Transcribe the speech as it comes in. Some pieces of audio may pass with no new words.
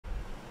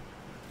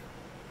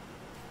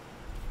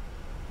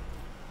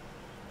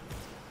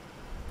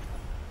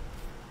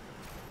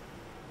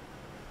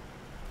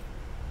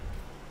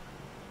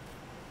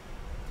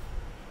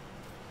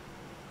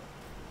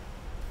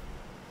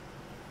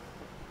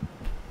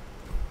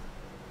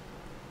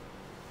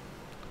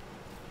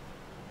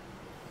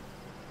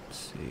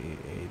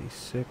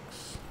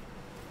96.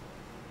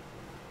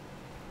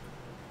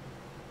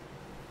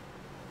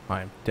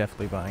 I'm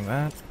definitely buying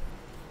that.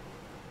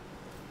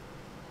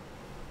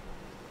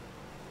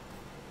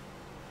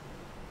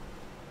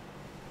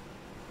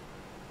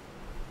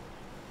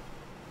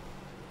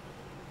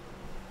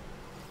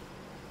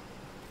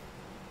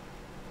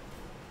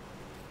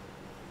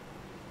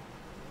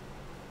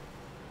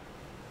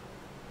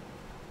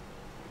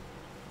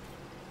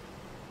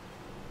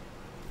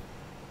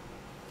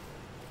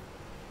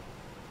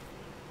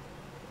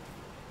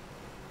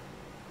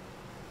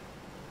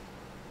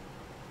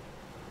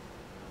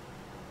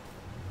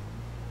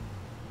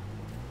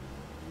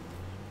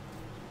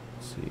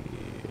 See,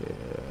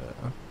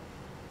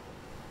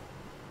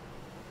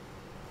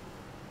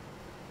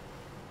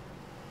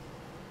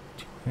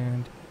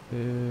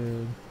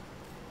 two-handed.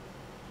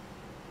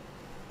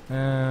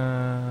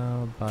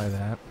 I'll buy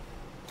that.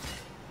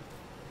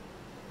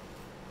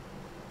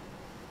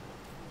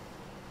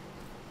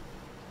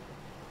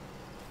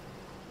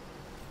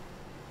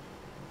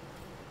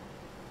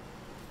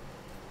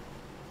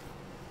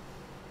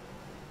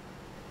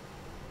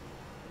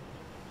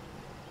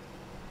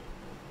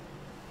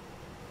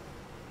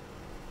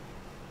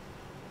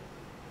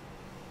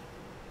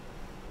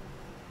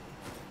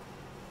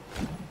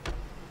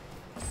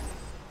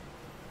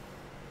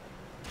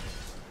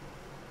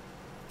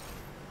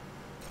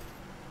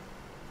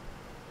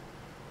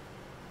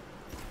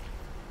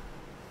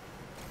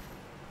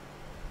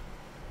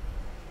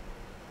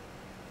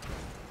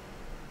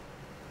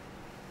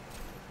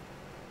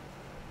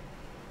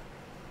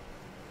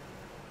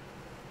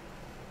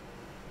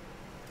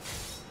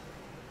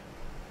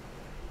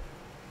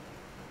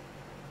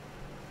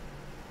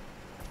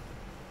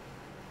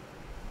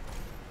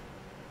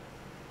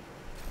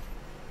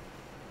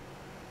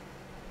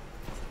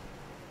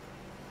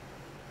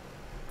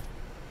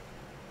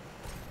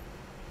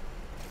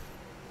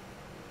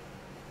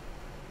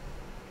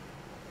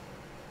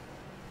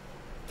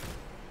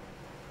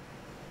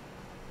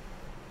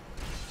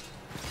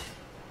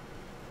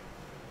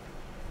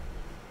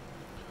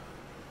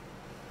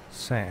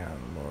 Sam,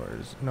 or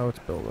is... No, it's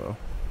Bilbo.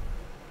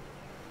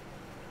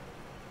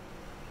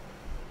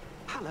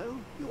 Hello,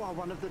 you are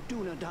one of the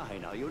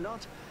Dunedain, are you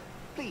not?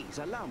 Please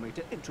allow me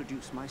to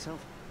introduce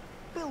myself.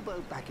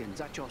 Bilbo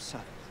Baggins at your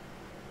service.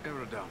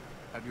 Eridan,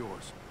 at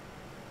yours.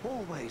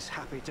 Always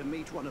happy to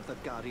meet one of the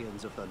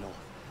Guardians of the North.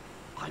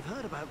 I've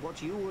heard about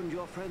what you and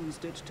your friends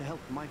did to help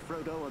my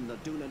Frodo and the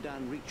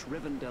Dunedain reach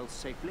Rivendell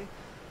safely.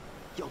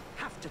 You'll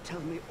have to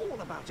tell me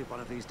all about it one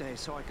of these days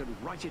so I can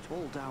write it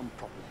all down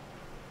properly.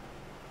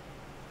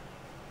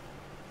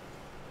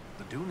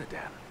 The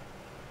Dunedain.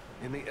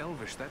 In the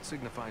Elvish, that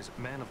signifies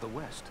man of the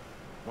West.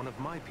 One of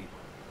my people.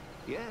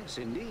 Yes,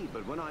 indeed,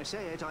 but when I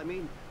say it, I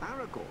mean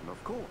Aragorn,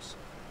 of course.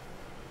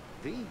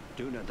 The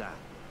Dunedain,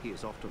 he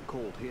is often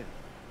called here.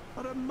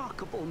 A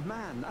remarkable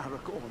man,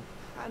 Aragorn,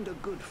 and a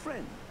good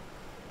friend.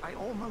 I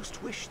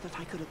almost wish that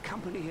I could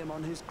accompany him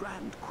on his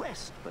grand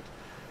quest, but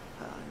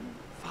I'm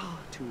far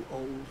too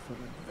old for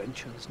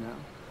adventures now.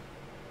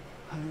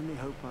 I only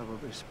hope I will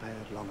be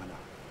spared long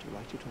enough to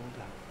write it all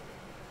down.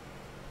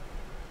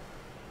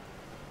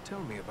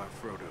 Tell me about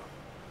Frodo.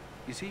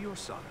 Is he your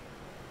son?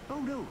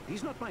 Oh no,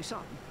 he's not my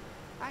son.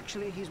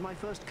 Actually, he's my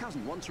first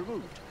cousin once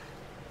removed.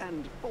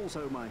 And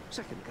also my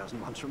second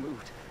cousin once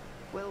removed.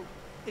 Well,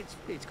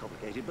 it's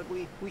complicated, but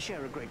we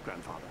share a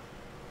great-grandfather.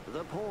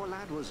 The poor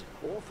lad was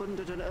orphaned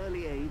at an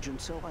early age, and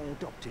so I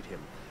adopted him.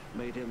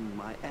 Made him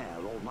my heir,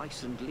 all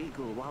nice and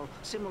legal, while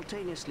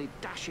simultaneously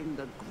dashing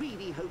the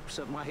greedy hopes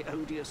of my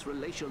odious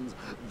relations,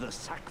 the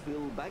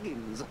Sackville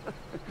Baggins.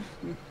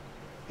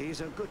 He's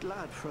a good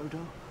lad,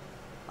 Frodo.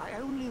 I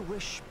only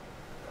wish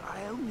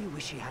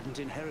he hadn't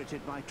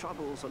inherited my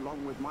troubles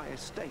along with my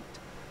estate.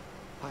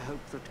 I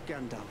hope that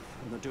Gandalf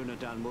and the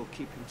Dunedain will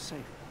keep him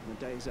safe in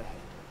the days ahead.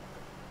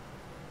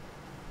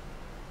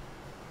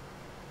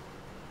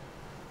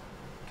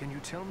 Can you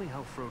tell me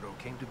how Frodo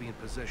came to be in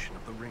possession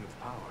of the Ring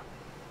of Power?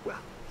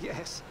 Well,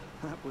 yes,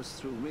 that was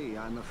through me,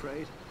 I'm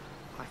afraid.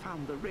 I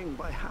found the ring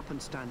by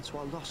happenstance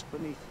while lost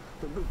beneath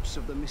the roots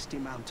of the Misty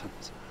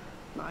Mountains.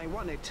 I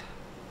won it.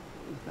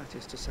 That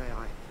is to say,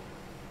 I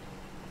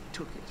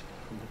took it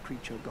from the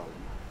creature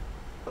Gollum.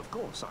 Of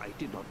course, I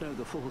did not know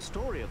the full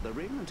story of the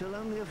ring until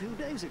only a few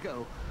days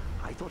ago.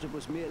 I thought it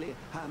was merely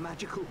a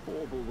magical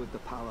bauble with the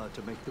power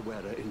to make the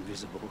wearer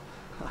invisible.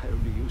 I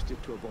only used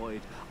it to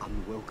avoid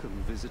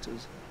unwelcome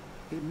visitors.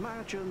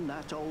 Imagine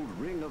that old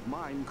ring of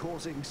mine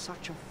causing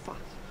such a fuss.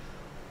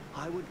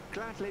 I would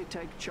gladly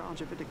take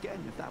charge of it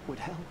again if that would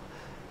help.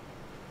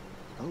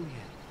 Oh,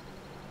 yes.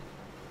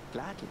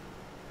 Gladly.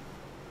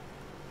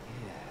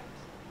 Yes.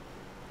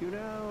 You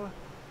know,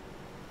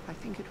 I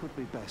think it would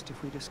be best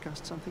if we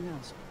discussed something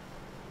else.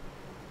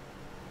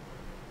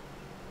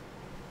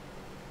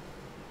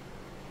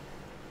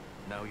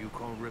 Now you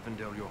call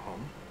Rivendell your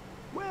home?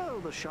 Well,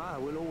 the Shire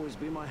will always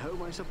be my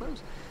home, I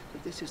suppose.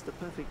 But this is the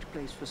perfect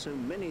place for so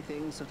many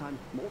things that I'm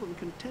more than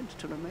content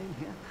to remain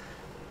here.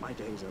 My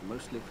days are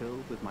mostly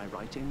filled with my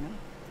writing now.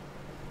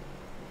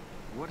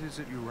 What is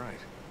it you write?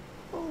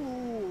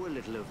 Oh, a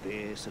little of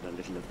this and a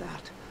little of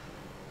that.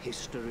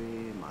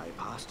 History, my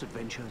past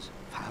adventures,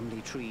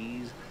 family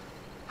trees.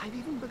 I've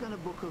even begun a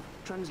book of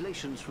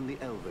translations from the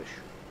Elvish.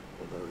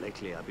 Although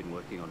lately I've been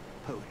working on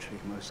poetry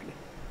mostly.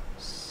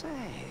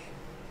 Say,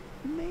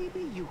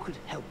 maybe you could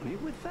help me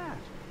with that.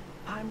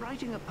 I'm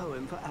writing a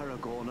poem for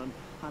Aragorn and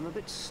I'm a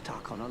bit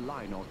stuck on a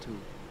line or two.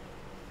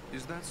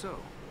 Is that so?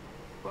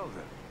 Well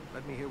then,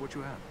 let me hear what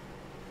you have.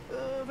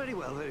 Very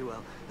well, very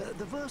well.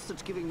 The verse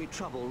that's giving me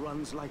trouble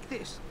runs like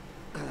this.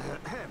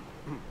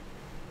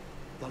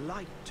 The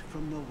light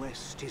from the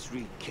west is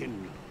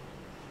rekindled.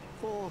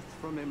 Forth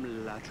from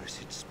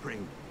Imladris it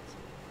springs.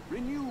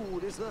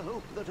 Renewed is the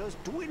hope that has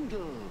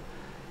dwindled.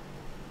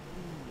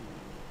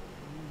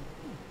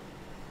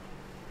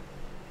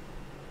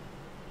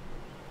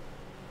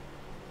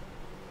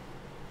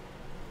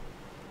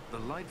 The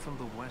light from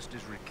the west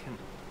is rekindled.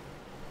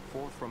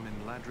 Forth from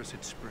Imladris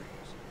it springs.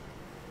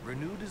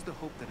 Renewed is the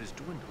hope that has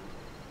dwindled.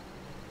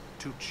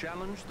 To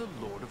challenge the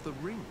Lord of the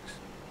Rings.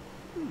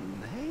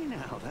 Hey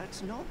now,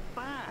 that's not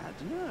bad,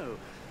 no.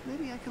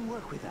 Maybe I can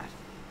work with that.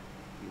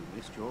 You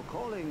missed your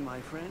calling, my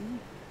friend.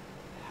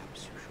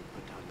 Perhaps you should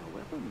put down your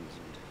weapons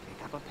and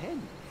take up a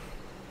pen.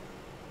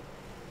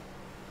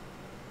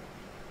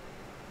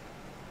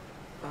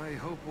 I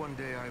hope one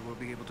day I will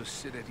be able to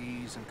sit at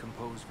ease and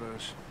compose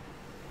verse,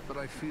 but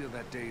I fear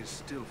that day is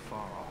still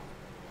far off.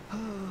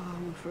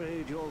 I'm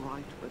afraid you're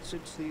right, but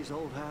since these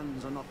old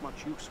hands are not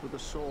much use with the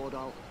sword,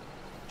 I'll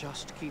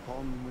just keep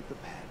on with the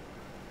pen.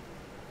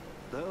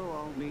 Though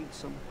I'll need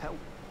some help.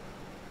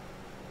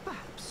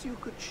 Perhaps you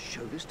could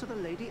show this to the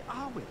Lady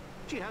Arwen.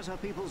 She has her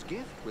people's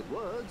gift with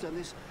words, and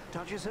this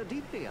touches her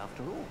deeply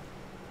after all.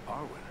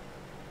 Arwen?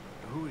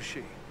 Who is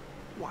she?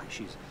 Why,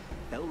 she's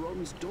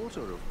Elrond's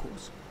daughter, of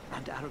course,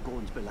 and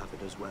Aragorn's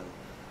beloved as well.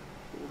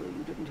 Although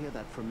you didn't hear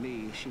that from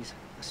me, she's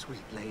a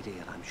sweet lady,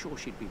 and I'm sure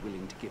she'd be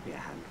willing to give me a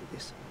hand with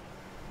this.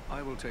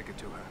 I will take it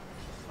to her.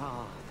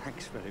 Ah,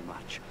 thanks very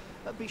much.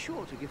 Be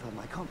sure to give her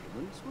my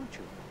compliments, won't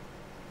you?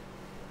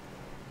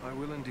 I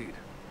will indeed.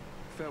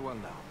 Farewell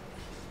now.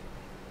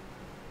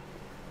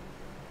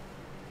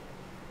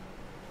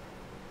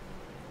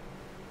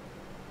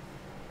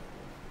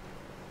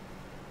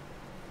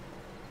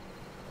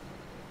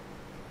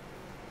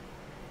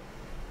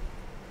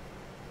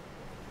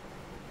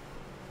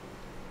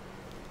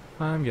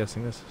 I'm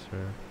guessing this is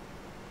her.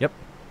 Yep.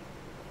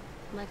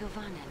 My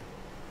Govanen,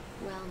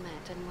 well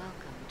met and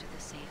welcome to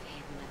the safe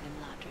haven of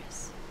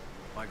Imladris.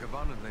 My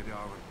Gavanen, Lady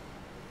Arwen.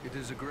 It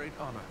is a great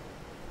honor.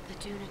 The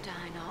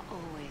Dunedain are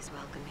always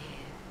welcome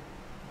here.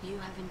 You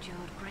have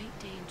endured great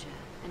danger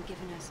and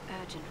given us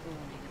urgent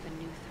warning of a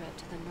new threat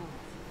to the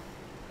north.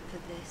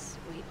 For this,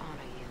 we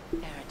honor you,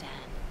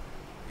 Eradan.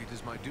 It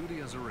is my duty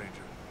as a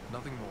ranger,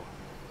 nothing more.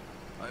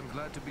 I am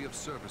glad to be of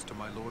service to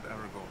my Lord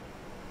Aragorn.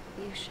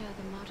 You show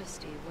the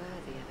modesty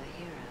worthy of a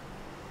hero.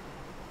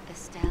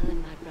 Estelle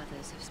and my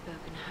brothers have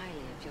spoken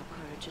highly of your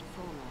courage at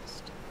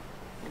foremost,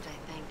 and I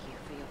thank you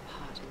for your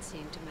part in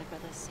seeing to my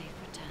brother's safe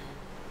return.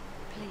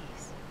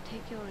 Please,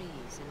 take your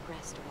ease and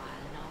rest a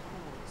while in our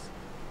halls.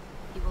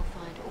 You will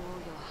find all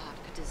your heart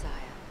could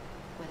desire,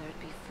 whether it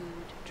be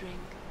food,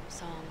 drink,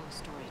 song, or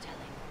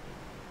storytelling.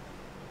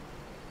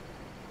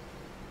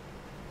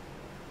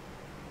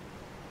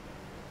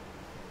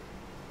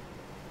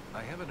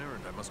 I have an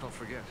errand I must not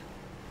forget.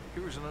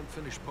 Here is an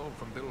unfinished poem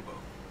from Bilbo.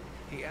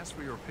 He asked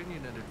for your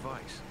opinion and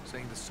advice,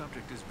 saying the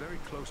subject is very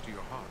close to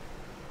your heart.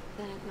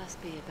 Then it must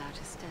be about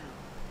Estelle.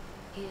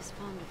 He is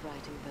fond of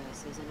writing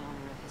verses in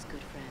honor of his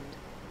good friend,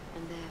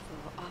 and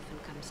therefore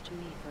often comes to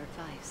me for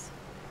advice.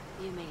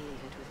 You may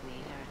leave it with me,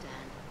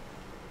 Eradan.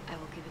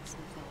 I will give it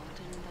some thought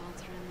and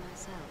answer him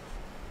myself.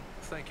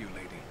 Thank you,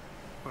 lady.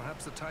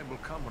 Perhaps the time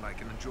will come when I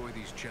can enjoy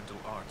these gentle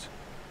arts,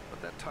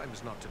 but that time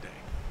is not today.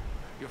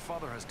 Your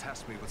father has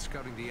tasked me with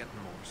scouting the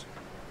Ettenmoors.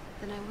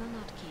 Then I will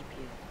not keep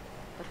you,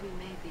 but we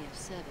may be of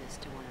service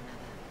to one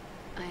another.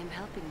 I am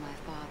helping my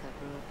father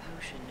brew a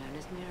potion known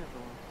as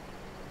Miraval.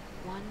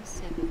 One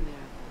sip of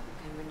Miraval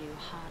can renew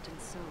heart and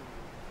soul,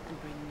 and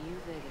bring new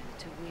vigor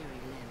to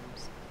weary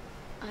limbs.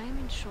 I am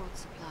in short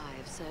supply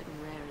of certain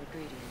rare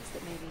ingredients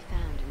that may be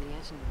found in the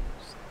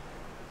Ettenmoors.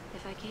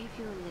 If I gave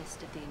you a list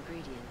of the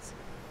ingredients,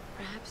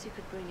 perhaps you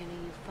could bring any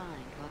you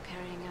find while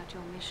carrying out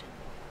your mission.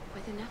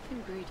 With enough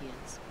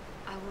ingredients,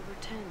 I will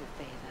return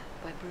the favor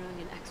by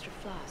brewing an extra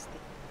flask that...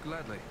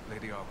 Gladly,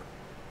 Lady Arwen.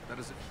 That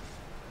is it.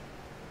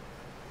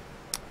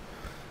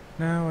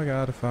 Now I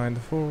gotta find the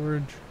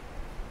forge.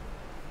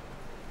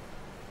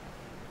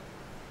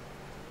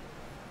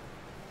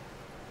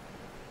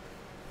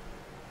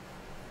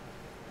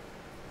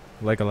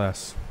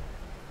 Legolas.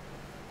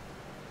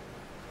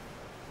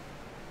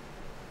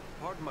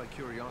 Pardon my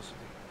curiosity,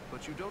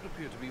 but you don't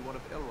appear to be one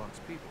of Elrond's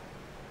people.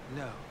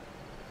 No,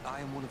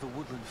 I am one of the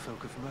woodland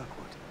folk of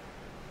Mirkwood.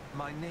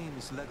 My name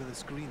is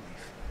Legolas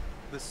Greenleaf,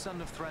 the son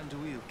of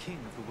Thranduil, king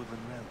of the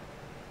Woodland Realm.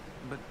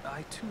 But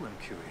I too am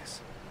curious.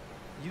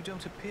 You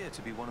don't appear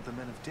to be one of the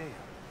men of Dale,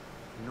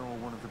 nor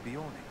one of the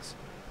Beornings.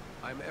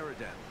 I am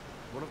Eradan,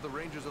 one of the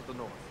Rangers of the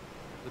North,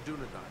 the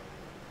Dunedain.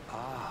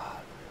 Ah,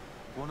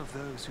 one of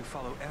those who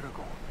follow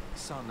Aragorn,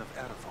 son of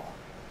Erethdor.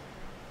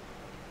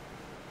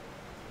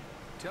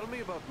 Tell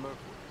me about Mirkwood.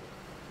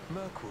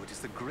 Mirkwood is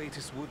the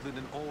greatest woodland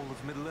in all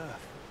of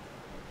Middle-earth.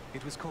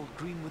 It was called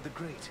Greenwood the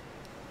Great,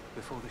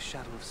 before the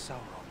shadow of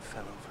Sauron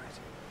fell over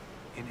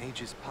it. In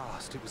ages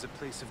past, it was a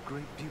place of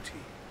great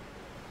beauty.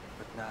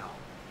 But now,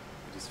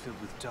 it is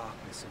filled with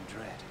darkness and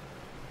dread,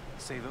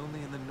 save only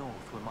in the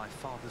north where my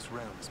father's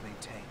realm is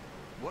maintained.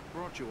 What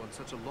brought you on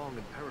such a long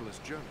and perilous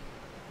journey?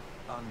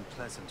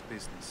 Unpleasant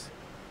business.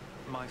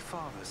 My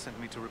father sent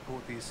me to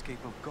report the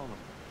escape of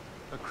Gollum,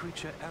 a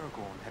creature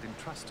Aragorn had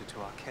entrusted to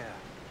our care.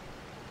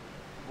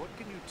 What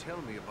can you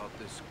tell me about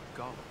this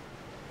Gollum?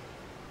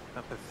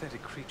 A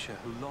pathetic creature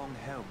who long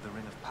held the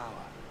Ring of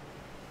Power.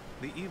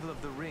 The evil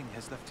of the ring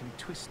has left him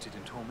twisted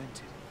and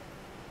tormented.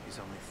 His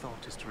only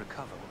thought is to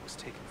recover what was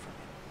taken from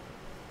him.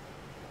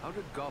 How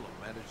did Gollum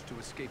manage to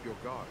escape your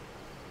guard?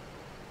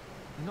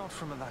 Not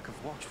from a lack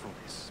of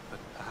watchfulness, but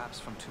perhaps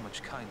from too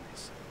much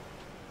kindness.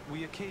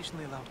 We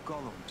occasionally allowed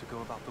Gollum to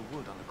go about the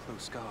wood under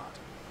close guard.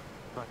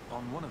 But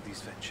on one of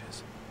these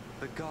ventures,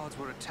 the guards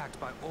were attacked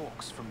by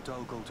orcs from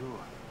Dol Guldur.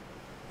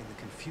 In the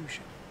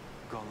confusion,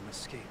 Gollum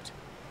escaped.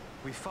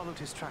 We followed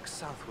his tracks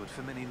southward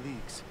for many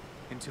leagues,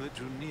 until it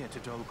drew near to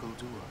Dol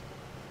Guldur.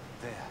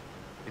 There,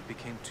 it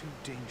became too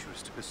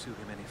dangerous to pursue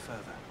him any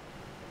further.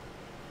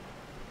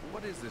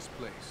 What is this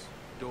place,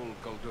 Dol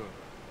Guldur?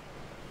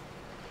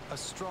 A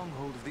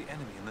stronghold of the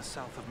enemy in the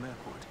south of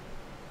Mirkwood.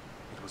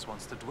 It was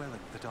once the dwelling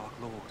of the Dark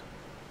Lord,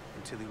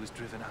 until he was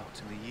driven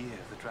out in the year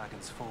of the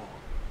Dragon's Fall.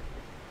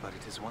 But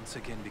it has once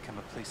again become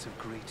a place of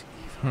great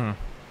evil.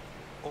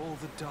 All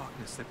the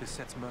darkness that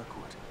besets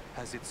Mirkwood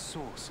has its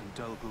source in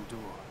Dol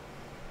Guldur.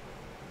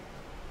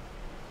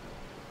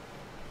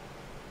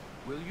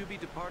 Will you be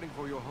departing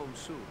for your home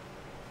soon?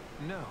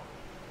 No.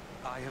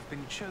 I have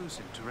been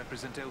chosen to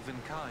represent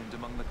Elvenkind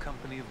among the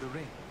Company of the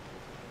Ring.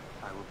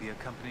 I will be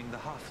accompanying the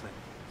halfling,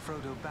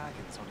 Frodo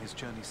Baggins, on his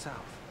journey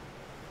south.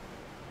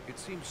 It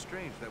seems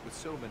strange that with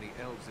so many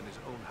elves in his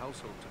own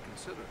household to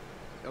consider,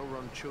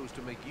 Elrond chose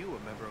to make you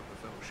a member of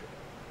the Fellowship.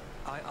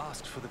 I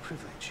asked for the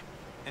privilege,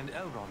 and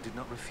Elrond did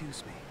not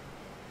refuse me.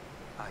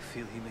 I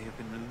feel he may have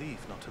been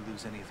relieved not to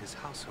lose any of his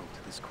household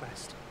to this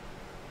quest.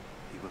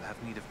 He will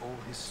have need of all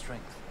his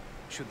strength,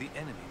 should the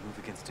enemy move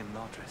against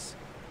Imladris.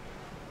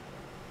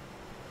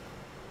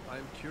 I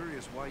am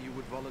curious why you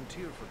would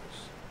volunteer for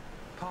this.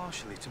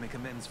 Partially to make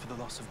amends for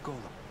the loss of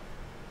Gollum,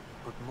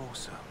 but more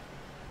so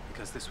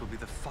because this will be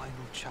the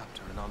final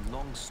chapter in our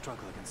long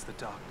struggle against the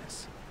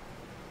darkness.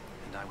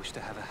 And I wish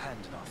to have a hand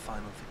in our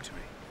final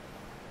victory.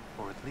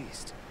 Or at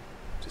least,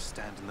 to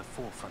stand in the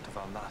forefront of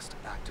our last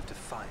act of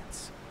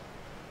defiance.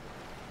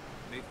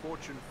 May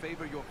fortune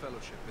favor your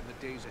fellowship in the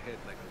days ahead,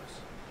 Legolas.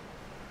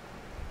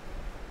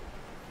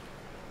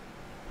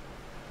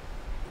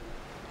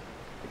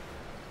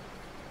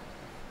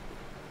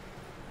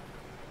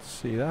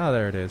 See,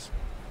 there it is.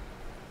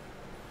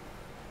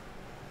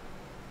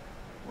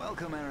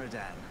 Welcome,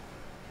 Aradan.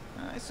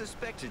 I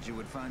suspected you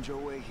would find your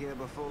way here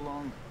before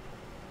long.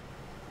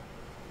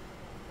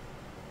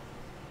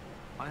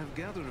 I have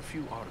gathered a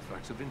few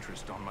artifacts of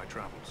interest on my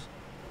travels.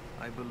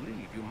 I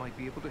believe you might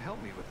be able to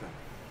help me with them.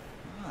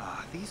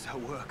 Ah, these are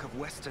work of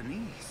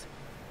Westernese,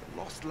 the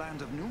lost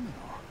land of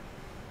Numenor.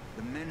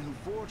 The men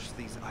who forged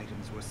these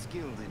items were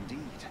skilled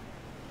indeed.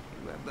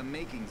 You have the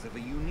makings of a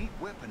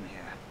unique weapon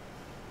here.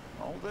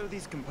 Although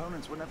these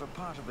components were never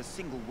part of a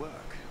single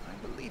work,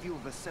 I believe you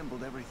have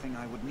assembled everything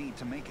I would need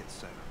to make it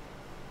so.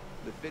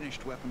 The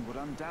finished weapon would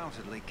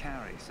undoubtedly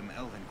carry some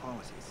elven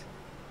qualities.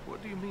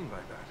 What do you mean by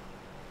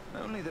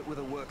that? Only that with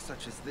a work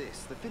such as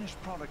this, the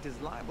finished product is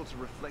liable to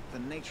reflect the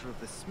nature of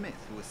the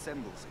smith who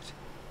assembles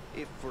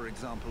it. If, for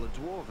example, a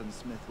dwarven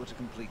smith were to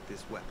complete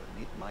this weapon,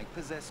 it might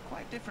possess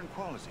quite different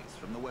qualities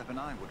from the weapon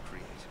I would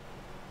create.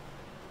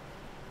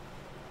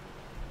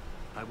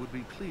 I would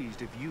be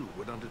pleased if you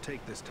would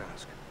undertake this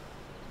task.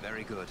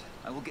 Very good.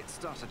 I will get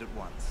started at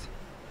once.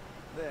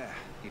 There,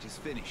 it is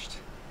finished.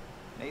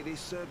 May this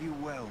serve you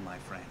well, my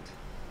friend.